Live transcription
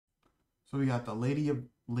So we got the Lady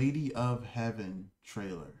of Heaven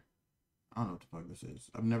trailer. I don't know what the fuck this is.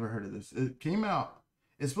 I've never heard of this. It came out.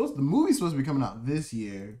 The movie's supposed to be coming out this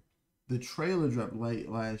year. The trailer dropped late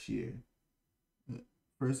last year. The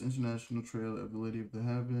first international trailer of the Lady of the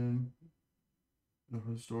Heaven. The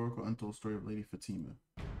historical untold story of Lady Fatima.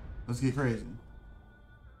 Let's get crazy.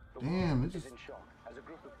 Damn, it is in shock as a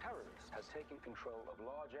group of terrorists has taken control of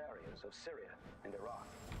large areas of Syria and Iraq.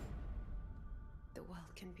 The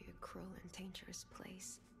world can be a cruel and dangerous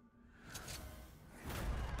place.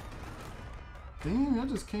 Damn, y'all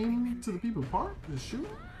just came to the People Park to shoot?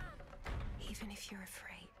 Even if you're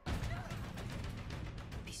afraid,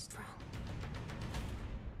 be strong.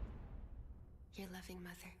 Your loving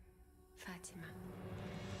mother, Fatima.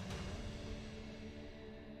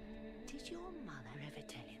 Did your mother ever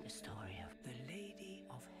tell you the story of the Lady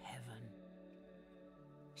of Heaven?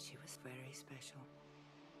 She was very special.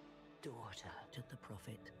 Daughter to the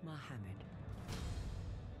Prophet Muhammad.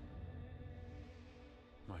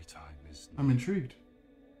 My time is I'm intrigued.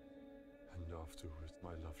 And afterwards,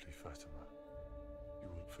 my lovely Fatima, you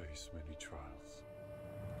will face many trials.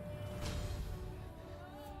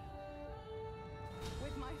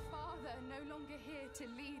 With my father no longer here to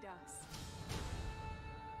lead us,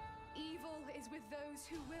 evil is with those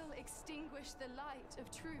who will extinguish the light of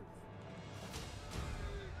truth.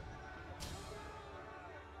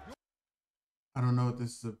 I don't know what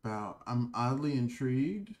this is about. I'm oddly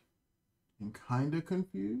intrigued and kind of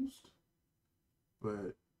confused,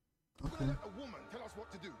 but okay. Let a woman tell us what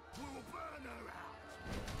to do. We will burn her out.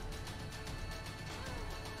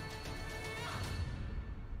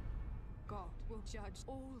 God will judge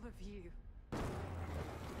all of you.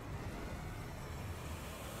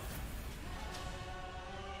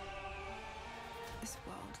 This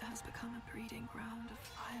world has become a breeding ground of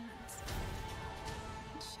violence.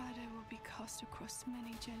 Shadow will be cast across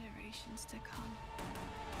many generations to come.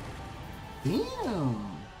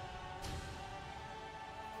 Damn.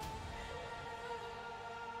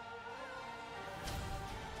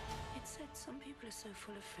 It said some people are so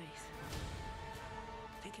full of faith.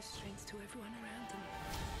 They give strength to everyone around them.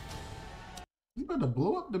 You about to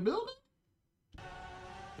blow up the building?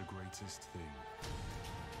 The greatest thing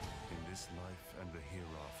in this life and the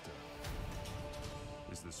hereafter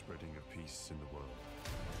is the spreading of peace in the world.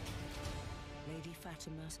 Lady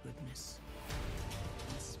Fatima's goodness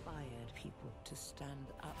inspired people to stand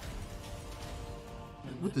up.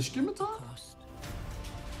 With the scimitar? Cost.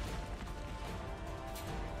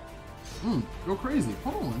 Go crazy.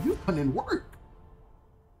 Hold on, you putting in work.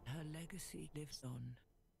 Her legacy lives on.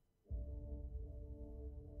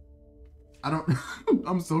 I don't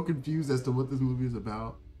I'm so confused as to what this movie is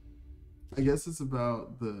about. I guess it's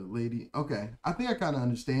about the lady. Okay, I think I kind of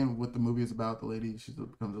understand what the movie is about. The lady, she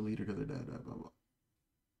becomes a leader because her dad died, blah, blah.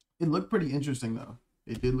 It looked pretty interesting, though.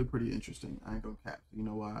 It did look pretty interesting. I ain't gonna cap. You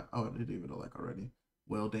know why? Oh, I did give it a like already.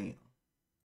 Well, damn.